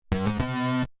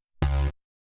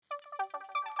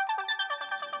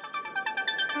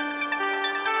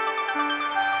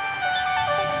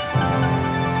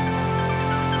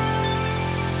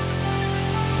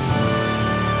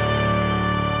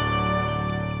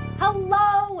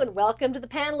and welcome to The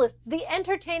Panelists, the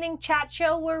entertaining chat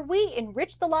show where we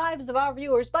enrich the lives of our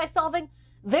viewers by solving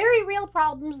very real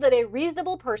problems that a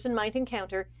reasonable person might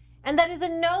encounter, and that is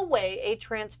in no way a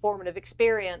transformative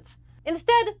experience.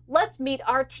 Instead, let's meet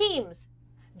our teams.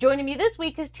 Joining me this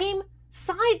week is Team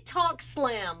Side Talk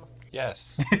Slam.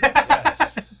 Yes.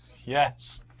 Yes.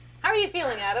 Yes. How are you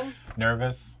feeling, Adam?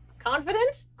 Nervous.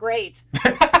 Confident? Great.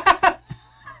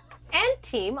 And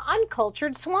Team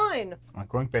Uncultured Swine.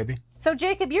 Oink, baby. So,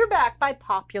 Jacob, you're back by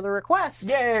popular request.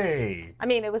 Yay! I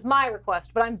mean, it was my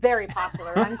request, but I'm very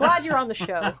popular. I'm glad you're on the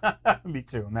show. Me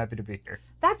too. I'm happy to be here.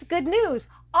 That's good news.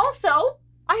 Also,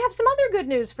 I have some other good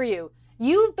news for you.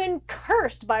 You've been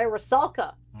cursed by a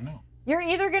Rusalka. Oh, no. You're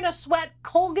either going to sweat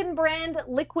Colgan brand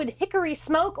liquid hickory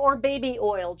smoke or baby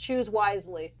oil. Choose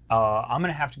wisely. I'm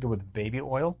going to have to go with baby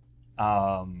oil.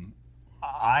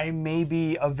 I may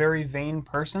be a very vain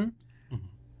person,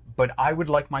 but I would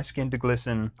like my skin to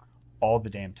glisten all the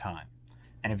damn time.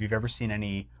 And if you've ever seen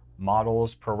any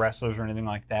models, pro wrestlers, or anything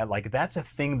like that, that's a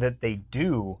thing that they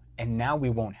do, and now we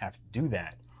won't have to do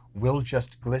that. We'll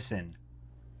just glisten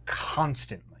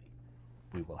constantly.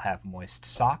 We will have moist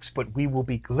socks, but we will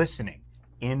be glistening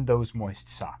in those moist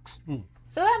socks.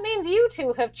 So that means you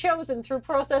two have chosen, through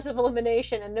process of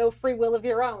elimination and no free will of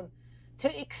your own, to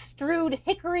extrude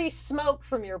hickory smoke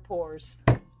from your pores.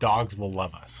 Dogs will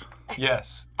love us.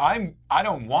 Yes. I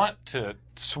don't want to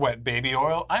sweat baby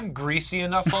oil. I'm greasy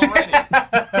enough already.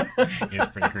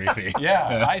 It's pretty greasy.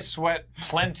 Yeah, I sweat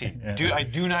plenty. Yeah. I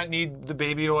do not need the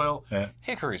baby oil. Yeah.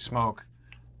 Hickory smoke,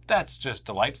 that's just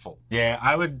delightful. Yeah,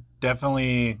 I would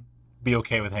definitely be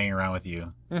okay with hanging around with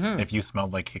you if you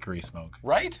smelled like hickory smoke.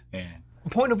 Right? Yeah.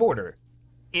 Point of order.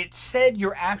 It said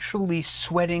you're actually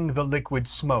sweating the liquid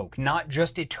smoke, not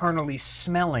just eternally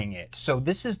smelling it. So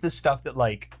this is the stuff that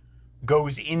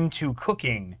goes into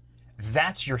cooking.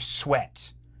 That's your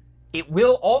sweat. It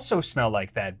will also smell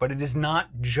like that, but it is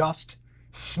not just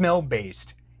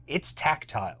smell-based. It's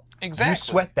tactile. Exactly. You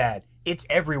sweat that. It's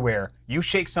everywhere. You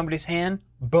shake somebody's hand,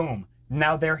 boom.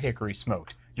 Now they're hickory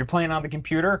smoked. You're playing on the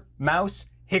computer, mouse,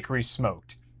 hickory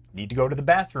smoked. Need to go to the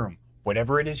bathroom.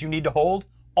 Whatever it is you need to hold,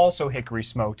 also hickory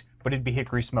smoked, but it'd be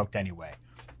hickory smoked anyway.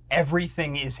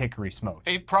 Everything is hickory smoked.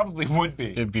 It probably would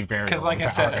be. It'd be very Because like I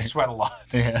said, I sweat a lot.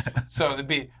 Yeah. So there'd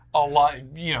be a lot,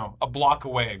 a block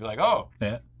away. I'd be like, oh,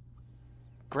 Yeah.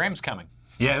 Graham's coming.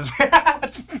 Yes.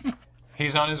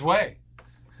 He's on his way.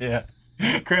 Yeah.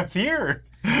 Gramps here.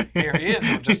 Here he is.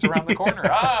 We're just around the corner.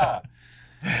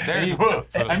 There's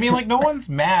I mean, no one's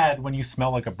mad when you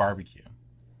smell like a barbecue.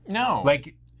 No.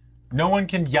 No one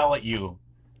can yell at you.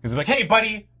 Because they're like, hey,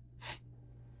 buddy.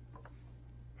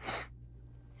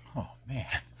 Oh, man.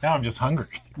 Now I'm just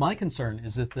hungry. My concern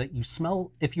is that you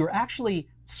smell, if you're actually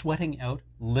sweating out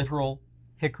literal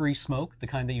hickory smoke, the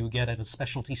kind that you would get at a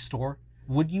specialty store,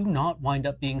 would you not wind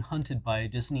up being hunted by a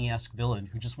Disney-esque villain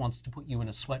who just wants to put you in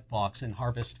a sweat box and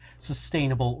harvest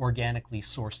sustainable, organically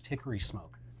sourced hickory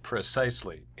smoke?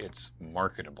 Precisely. It's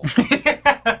marketable.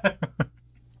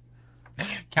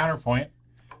 Counterpoint.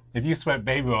 If you sweat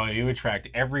baby oil, you attract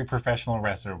every professional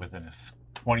wrestler within a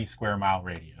 20 square mile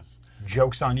radius.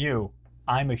 Joke's on you.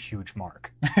 I'm a huge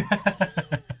mark.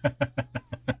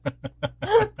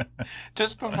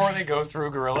 Just before they go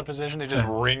through gorilla position, they just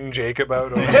ring Jacob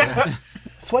out over there.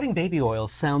 Sweating baby oil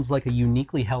sounds like a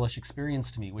uniquely hellish experience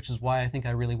to me, which is why I think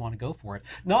I really want to go for it.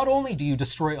 Not only do you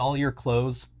destroy all your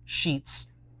clothes, sheets,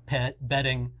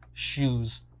 bedding,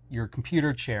 shoes, your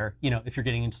computer chair, if you're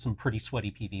getting into some pretty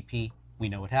sweaty PvP, we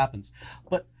know what happens.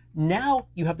 But now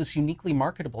you have this uniquely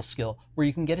marketable skill where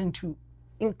you can get into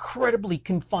incredibly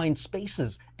confined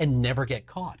spaces and never get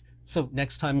caught. So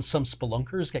next time some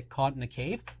spelunkers get caught in a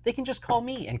cave, they can just call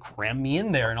me and cram me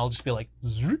in there, and I'll just be like,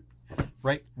 zoop,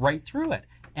 right through it.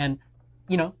 And,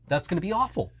 that's going to be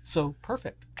awful. So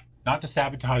perfect. Not to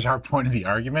sabotage our point of the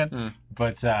argument,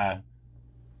 but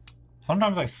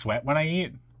sometimes I sweat when I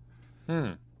eat.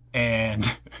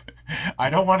 And I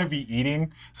don't want to be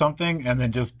eating something and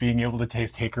then just being able to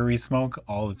taste hickory smoke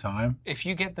all the time. If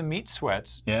you get the meat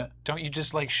sweats, Yeah. don't you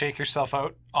just shake yourself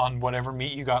out on whatever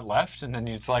meat you got left, and then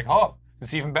it's like, oh,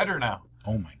 it's even better now.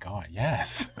 Oh my God,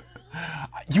 yes.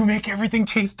 You make everything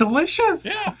taste delicious.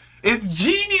 Yeah. It's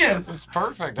genius. It's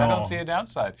perfect. I don't see a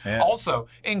downside. Yeah. Also,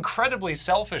 incredibly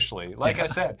selfishly, I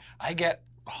said, I get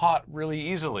hot really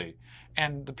easily.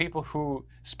 And the people who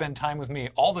spend time with me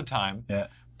all the time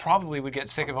probably would get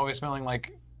sick of always smelling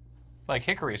like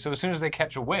hickory. So as soon as they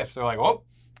catch a whiff, they're like, oh,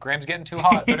 Graham's getting too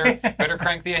hot. Better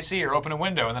crank the AC or open a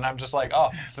window. And then I'm just like,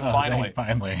 oh, finally.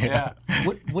 Finally. Yeah.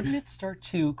 Wouldn't it start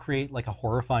to create a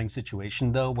horrifying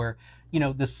situation, though, where,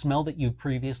 the smell that you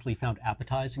previously found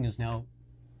appetizing is now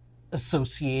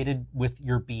associated with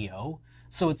your BO.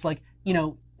 So it's like, you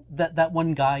know, that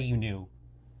one guy you knew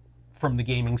from the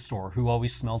gaming store who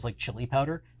always smells like chili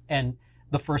powder, and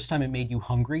the first time it made you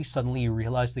hungry, suddenly you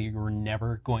realized that you were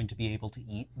never going to be able to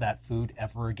eat that food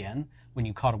ever again when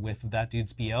you caught a whiff of that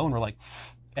dude's BO, and were like,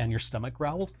 and your stomach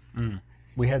growled.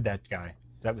 We had that guy.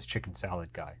 That was Chicken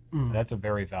Salad Guy. That's a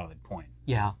very valid point.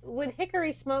 Yeah. Would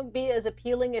hickory smoke be as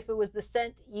appealing if it was the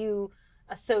scent you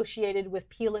associated with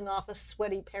peeling off a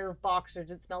sweaty pair of boxers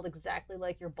that smelled exactly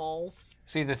like your balls?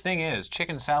 See, the thing is,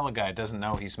 Chicken Salad Guy doesn't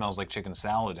know he smells like chicken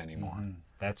salad anymore.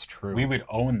 That's true. We would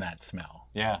own that smell.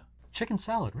 Yeah. Chicken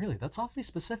salad, really? That's awfully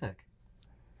specific.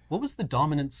 What was the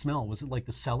dominant smell? Was it like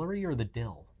the celery or the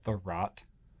dill? The rot.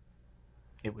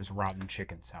 It was rotten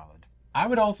chicken salad. I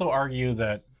would also argue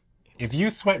that if you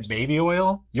sweat baby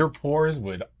oil, your pores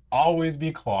would always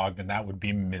be clogged, and that would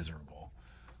be miserable.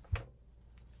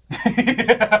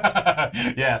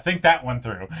 Yeah, think that one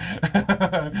through.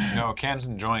 No, Cam's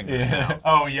enjoying this now.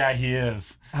 Oh, yeah, he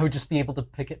is. I would just be able to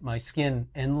pick at my skin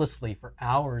endlessly for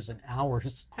hours and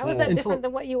hours. How is that Until- different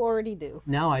than what you already do?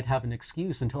 Now I'd have an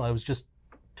excuse until I was just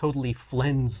totally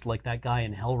flensed like that guy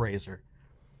in Hellraiser.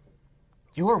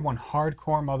 You are one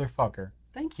hardcore motherfucker.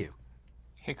 Thank you.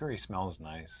 Hickory smells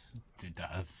nice. It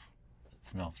does. It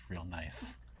smells real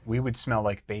nice. We would smell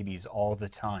like babies all the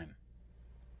time.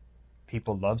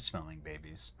 People love smelling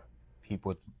babies.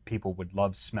 People would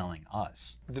love smelling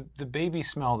us. The baby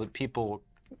smell that people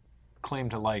claim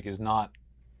to like is not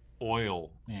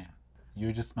oil. Yeah. You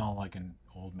would just smell like an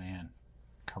old man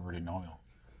covered in oil.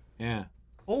 Yeah.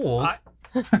 Old?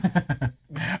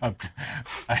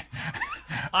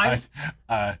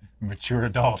 A mature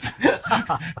adult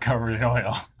covered in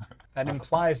oil. That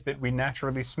implies that we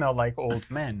naturally smell like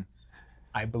old men.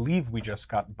 I believe we just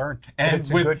got burnt. And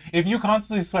It's a if you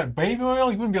constantly sweat baby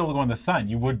oil, you wouldn't be able to go in the sun.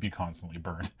 You would be constantly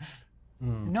burned.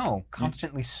 No,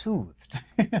 constantly soothed.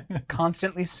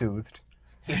 Constantly soothed.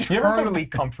 You ever Eternally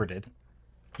comforted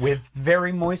with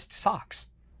very moist socks.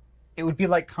 It would be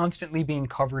like constantly being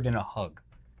covered in a hug.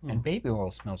 And baby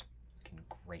oil smells fucking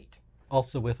great.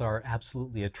 Also, with our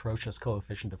absolutely atrocious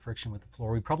coefficient of friction with the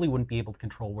floor, we probably wouldn't be able to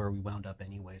control where we wound up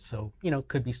anyway. So, you know,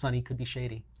 could be sunny, could be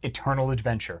shady. Eternal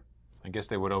adventure. I guess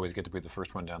they would always get to be the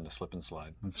first one down the slip and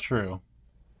slide. That's true.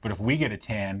 But if we get a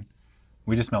tan,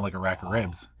 we just smell like a rack of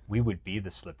ribs. We would be the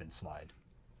slip and slide.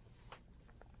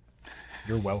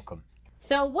 You're welcome.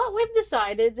 So what we've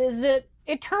decided is that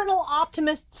eternal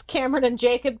optimists Cameron and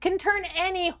Jacob can turn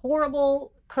any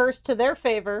horrible curse to their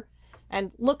favor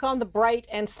and look on the bright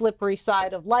and slippery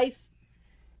side of life,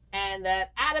 and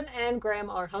that Adam and Graham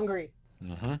are hungry.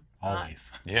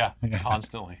 Always. Yeah,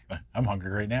 constantly. I'm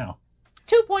hungry right now.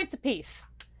 2 points apiece.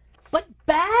 But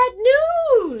bad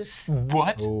news!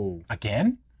 What? Oh.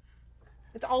 Again?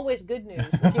 It's always good news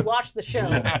if you watch the show.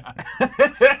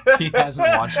 He hasn't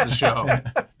watched the show.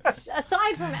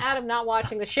 Aside from Adam not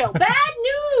watching the show, bad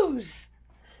news!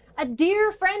 A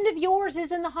dear friend of yours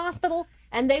is in the hospital,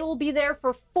 and they will be there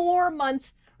for 4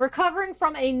 months, recovering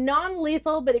from a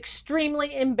non-lethal but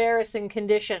extremely embarrassing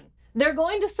condition. They're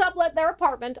going to sublet their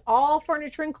apartment, all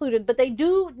furniture included, but they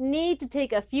do need to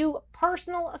take a few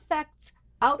personal effects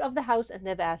out of the house, and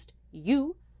they've asked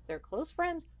you, their close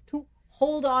friends, to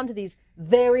hold on to these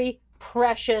very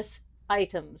precious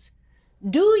items.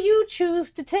 Do you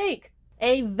choose to take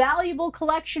a valuable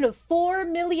collection of 4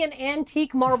 million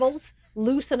antique marbles,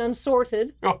 loose and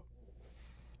unsorted, Oh.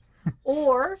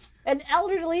 or an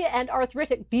elderly and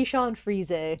arthritic Bichon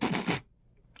Frise? I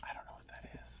don't know what that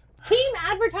is. Team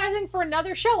advertising for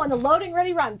another show on the Loading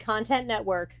Ready Run Content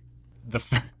Network.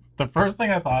 The first thing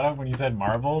I thought of when you said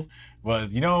marbles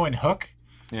was, you know, in Hook,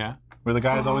 Yeah. where the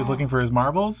guy's always looking for his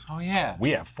marbles? Oh, yeah.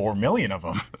 We have 4 million of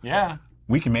them. Yeah.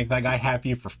 We can make that guy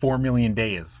happy for 4 million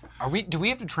days. Do we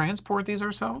have to transport these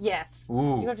ourselves? Yes.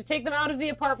 Ooh. You have to take them out of the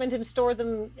apartment and store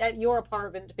them at your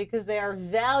apartment because they are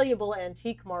valuable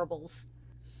antique marbles.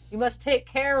 You must take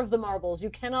care of the marbles. You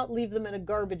cannot leave them in a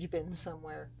garbage bin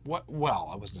somewhere. What? Well,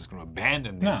 I wasn't just going to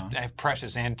abandon these No.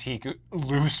 precious antique,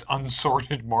 loose,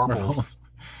 unsorted marbles.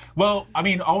 Well, I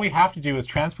mean, all we have to do is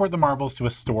transport the marbles to a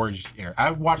storage area.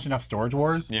 I've watched enough Storage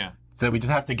Wars. Yeah. So we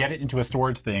just have to get it into a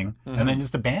storage thing and then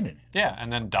just abandon it. Yeah,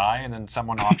 and then die, and then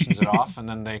someone auctions it off, and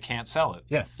then they can't sell it.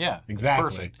 Yes. Yeah, exactly.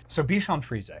 It's perfect. So Bichon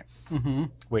Frise,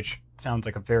 which sounds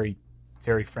like a very,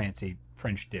 very fancy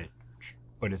French dish,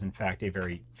 but is in fact a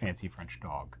very fancy French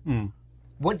dog.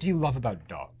 What do you love about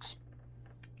dogs?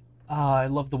 I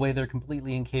love the way they're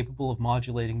completely incapable of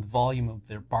modulating the volume of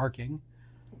their barking.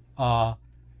 I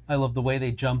love the way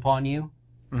they jump on you.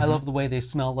 I love the way they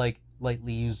smell like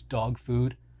lightly used dog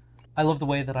food. I love the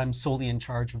way that I'm solely in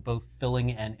charge of both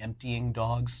filling and emptying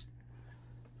dogs.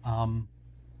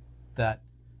 that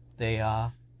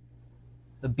the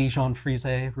Bichon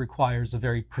Frise requires a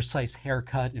very precise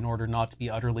haircut in order not to be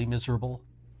utterly miserable.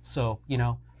 So,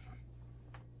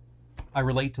 I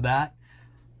relate to that.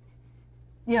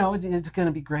 It's going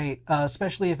to be great,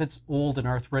 especially if it's old and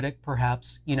arthritic.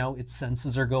 Perhaps, its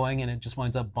senses are going and it just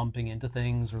winds up bumping into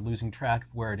things or losing track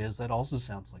of where it is. That also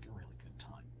sounds like a really good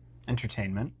time.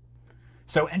 Entertainment.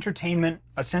 So entertainment,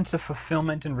 a sense of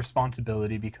fulfillment and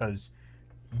responsibility because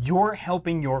you're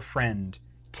helping your friend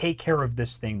take care of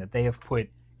this thing that they have put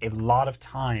a lot of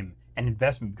time and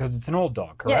investment because it's an old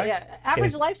dog, correct? Yeah.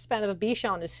 Average lifespan of a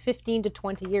Bichon is 15 to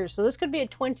 20 years. So this could be a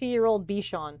 20-year-old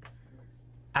Bichon.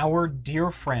 Our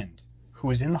dear friend who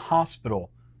is in the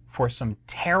hospital for some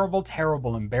terrible,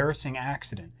 terrible, embarrassing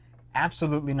accident,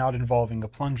 absolutely not involving a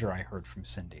plunger, I heard from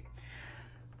Cindy,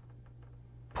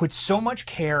 put so much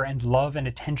care and love and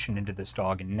attention into this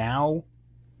dog, and now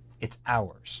it's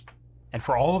ours. And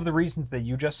for all of the reasons that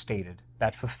you just stated,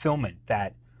 that fulfillment,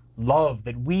 that love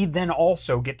that we then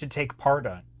also get to take part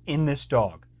in this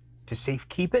dog, to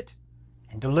safekeep it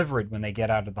and deliver it when they get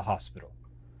out of the hospital.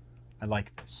 I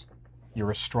like this.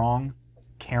 You're a strong,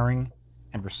 caring,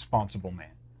 and responsible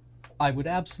man. I would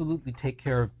absolutely take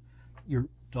care of your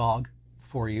dog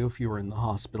for you if you were in the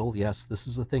hospital. Yes, this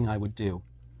is a thing I would do.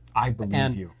 I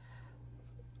believe you.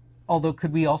 Although,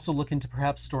 could we also look into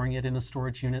perhaps storing it in a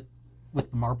storage unit with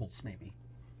the marbles, maybe?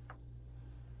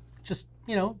 Just,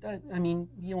 you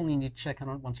only need to check on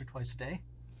it once or twice a day.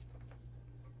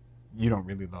 You don't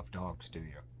really love dogs, do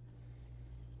you?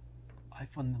 I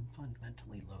find them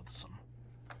fundamentally loathsome.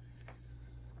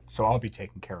 So I'll be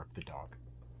taking care of the dog.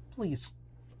 Please.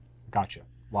 Gotcha.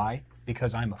 Why?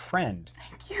 Because I'm a friend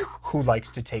Thank you. who likes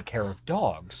to take care of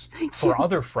dogs for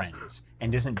other friends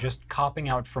and isn't just copping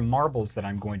out from marbles that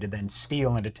I'm going to then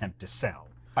steal and attempt to sell.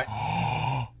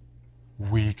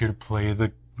 We could play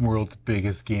the world's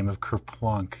biggest game of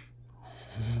Kerplunk.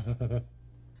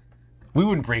 We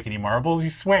wouldn't break any marbles, you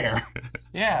swear.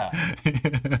 Yeah.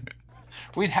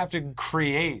 We'd have to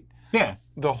create Yeah.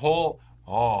 the whole...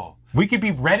 We could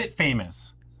be Reddit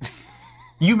famous.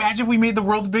 You imagine if we made the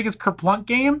world's biggest Kerplunk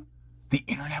game? The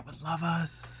internet would love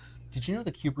us. Did you know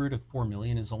the cube root of 4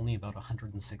 million is only about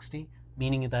 160?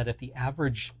 Meaning that if the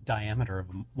average diameter of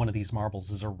one of these marbles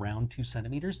is around 2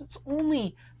 centimeters, it's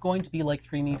only going to be like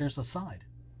 3 meters a side.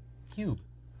 Cube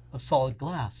of solid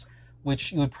glass,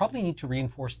 which you would probably need to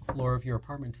reinforce the floor of your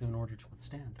apartment to in order to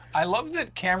withstand. I love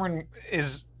that Cameron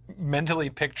is mentally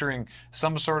picturing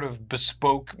some sort of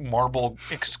bespoke marble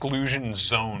exclusion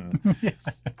zone.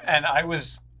 And I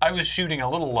was shooting a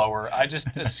little lower. I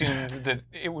just assumed that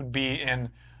it would be in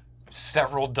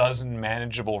several dozen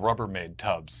manageable Rubbermaid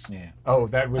tubs. Yeah. Oh,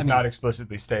 that was not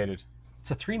explicitly stated.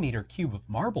 It's a 3-meter cube of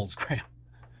marbles, Graham.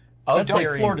 Of That's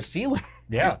like floor to ceiling.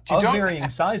 Yeah, You of don't- varying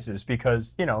sizes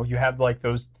because, you have like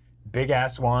those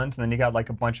big-ass ones and then you got like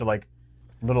a bunch of like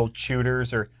little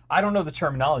shooters or... I don't know the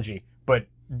terminology, but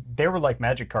they were like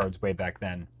magic cards way back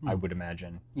then, I would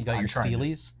imagine. You got I'm your trying to-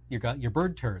 steelies, you got your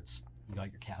bird turrets, you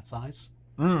got your cat's eyes.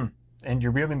 And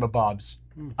your really mabobs.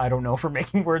 I don't know if we're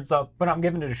making words up, but I'm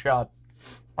giving it a shot.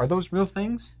 Are those real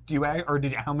things?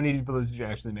 How many of those did you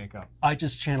actually make up? I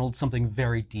just channeled something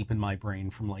very deep in my brain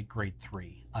from like grade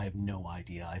 3. I have no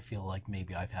idea. I feel like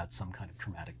maybe I've had some kind of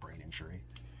traumatic brain injury.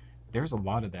 There's a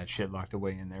lot of that shit locked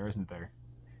away in there, isn't there?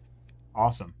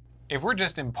 Awesome. If we're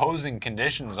just imposing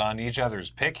conditions on each other's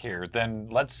pick here, then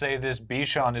let's say this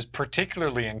Bichon is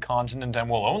particularly incontinent and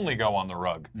will only go on the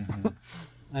rug.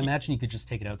 I imagine you could just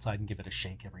take it outside and give it a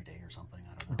shake every day or something.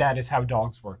 I don't know. That is how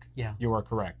dogs work. Yeah. You are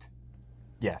correct.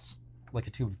 Yes. Like a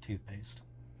tube of toothpaste.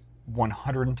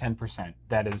 110%.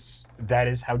 That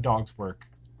is how dogs work.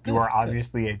 You Good, are good.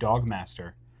 obviously a dog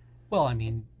master. Well, I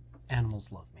mean,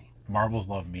 animals love me. Marbles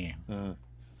love me. I'm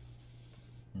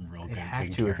real You good at have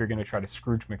taking to care. if you're going to try to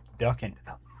Scrooge McDuck into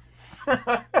them.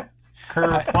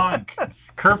 Kerplunk.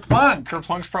 Kerplunk.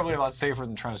 Kerplunk's probably a lot safer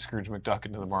than trying to Scrooge McDuck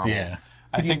into the marbles. Yeah.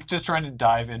 I think just trying to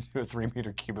dive into a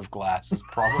 3-meter cube of glass is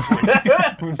probably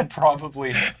would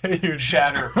probably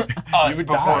shatter us would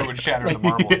before die. it would shatter the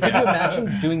marbles. Could you Yeah.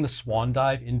 imagine doing the swan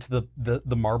dive into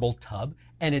the marble tub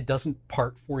and it doesn't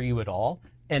part for you at all?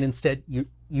 And instead you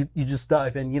just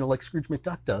dive in, like Scrooge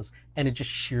McDuck does, and it just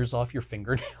shears off your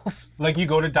fingernails. Like you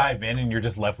go to dive in and you're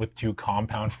just left with 2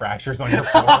 compound fractures on your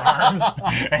forearms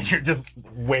and you're just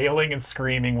wailing and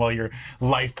screaming while your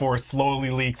life force slowly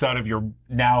leaks out of your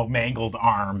now mangled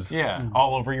arms Yeah.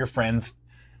 all over your friend's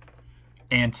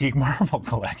antique marble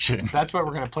collection. That's why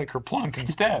we're going to play Kerplunk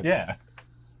instead. Yeah.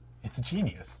 It's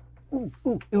genius. Ooh,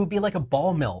 it would be like a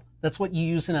ball mill. That's what you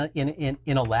use in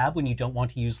a lab when you don't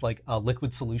want to use like a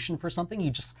liquid solution for something. You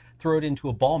just throw it into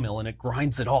a ball mill and it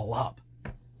grinds it all up.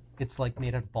 It's like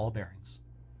made out of ball bearings.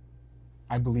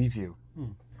 I believe you.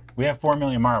 We have 4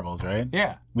 million marbles, right?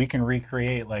 Yeah. We can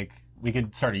recreate, like, we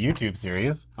could start a YouTube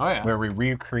series where we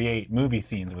recreate movie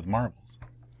scenes with marbles.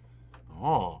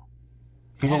 Oh.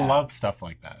 People love stuff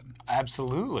like that.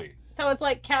 Absolutely. So it's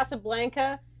like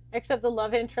Casablanca, except the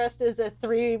love interest is a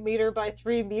 3 meter by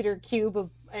 3 meter cube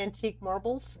of antique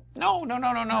marbles. No.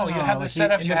 You have the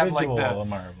setup. You have like the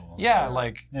marbles. Yeah,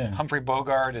 like Humphrey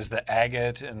Bogart is the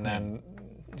agate, and then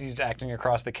he's acting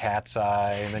across the cat's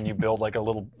eye, and then you build like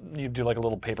you do like a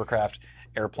little papercraft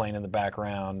airplane in the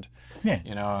background. Yeah.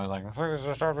 You know, like, this is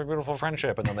the start of a beautiful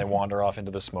friendship, and then they wander off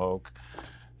into the smoke,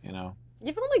 you know.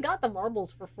 You've only got the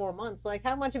marbles for 4 months. Like,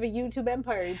 how much of a YouTube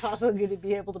empire are you possibly going to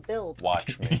be able to build?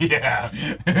 Watch me. Yeah.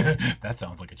 That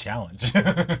sounds like a challenge.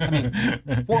 I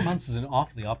mean, 4 months is an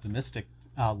awfully optimistic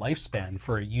lifespan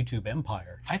for a YouTube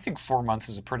empire. I think 4 months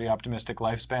is a pretty optimistic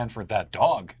lifespan for that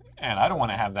dog, and I don't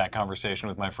want to have that conversation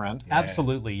with my friend. Yeah.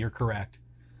 Absolutely, you're correct.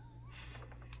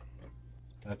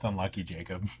 That's unlucky,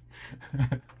 Jacob.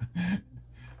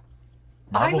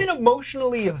 I'm an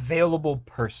emotionally available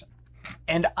person,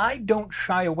 and I don't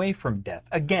shy away from death.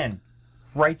 Again,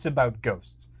 writes about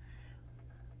ghosts.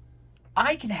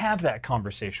 I can have that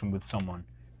conversation with someone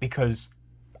because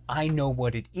I know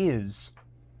what it is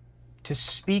to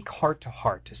speak heart to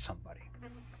heart to somebody.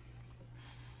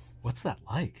 What's that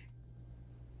like?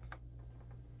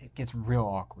 It gets real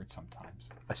awkward sometimes,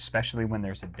 especially when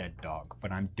there's a dead dog,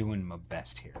 but I'm doing my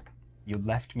best here. You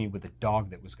left me with a dog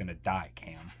that was going to die,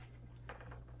 Cam.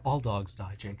 All dogs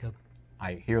die, Jacob.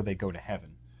 I hear they go to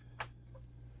heaven.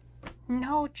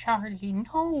 No, Charlie,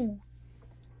 no.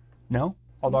 No?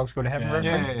 All dogs go to heaven,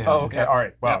 reference? Yeah. Oh, okay, all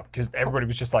right. Wow, because everybody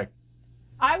was just like...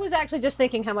 I was actually just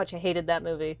thinking how much I hated that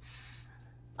movie.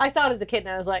 I saw it as a kid, and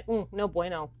I was like, no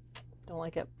bueno. Don't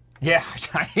like it. Yeah,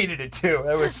 I hated it too.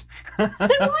 That was... Then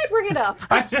why bring it up?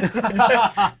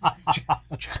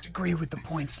 Just agree with the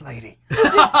points, lady.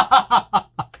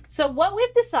 So what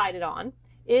we've decided on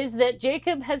is that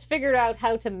Jacob has figured out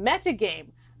how to metagame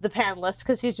the panelists,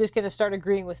 because he's just going to start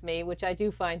agreeing with me, which I do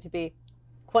find to be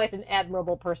quite an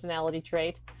admirable personality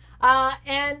trait.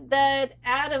 And that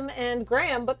Adam and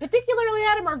Graham, but particularly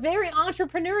Adam, are very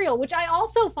entrepreneurial, which I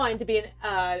also find to be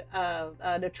an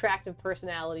attractive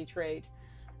personality trait.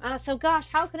 So gosh,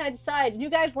 how can I decide? You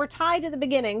guys were tied at the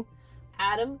beginning.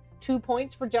 Adam, 2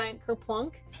 points for Giant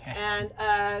Kerplunk,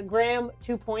 and Graham,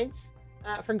 2 points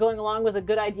for going along with a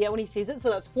good idea when he sees it. So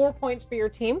that's 4 points for your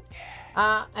team.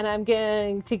 And I'm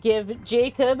going to give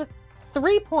Jacob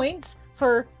 3 points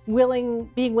for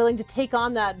being willing to take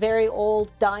on that very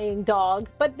old dying dog,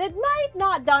 but that might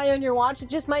not die on your watch. It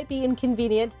just might be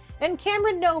inconvenient. And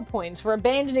Cameron, no points for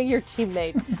abandoning your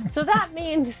teammate. So that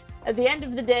means at the end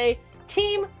of the day,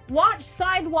 team, watch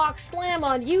Sidewalk Slam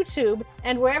on YouTube,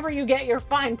 and wherever you get your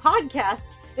fine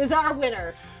podcasts is our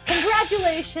winner.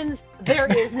 Congratulations, there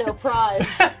is no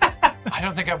prize. I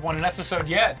don't think I've won an episode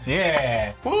yet.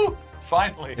 Yeah. Woo!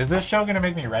 Finally. Is this show going to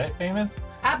make me Reddit famous?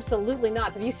 Absolutely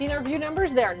not. Have you seen our view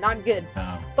numbers? They're not good.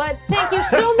 No. But thank you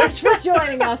so much for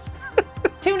joining us.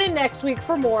 Tune in next week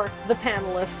for more The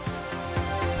Panelists.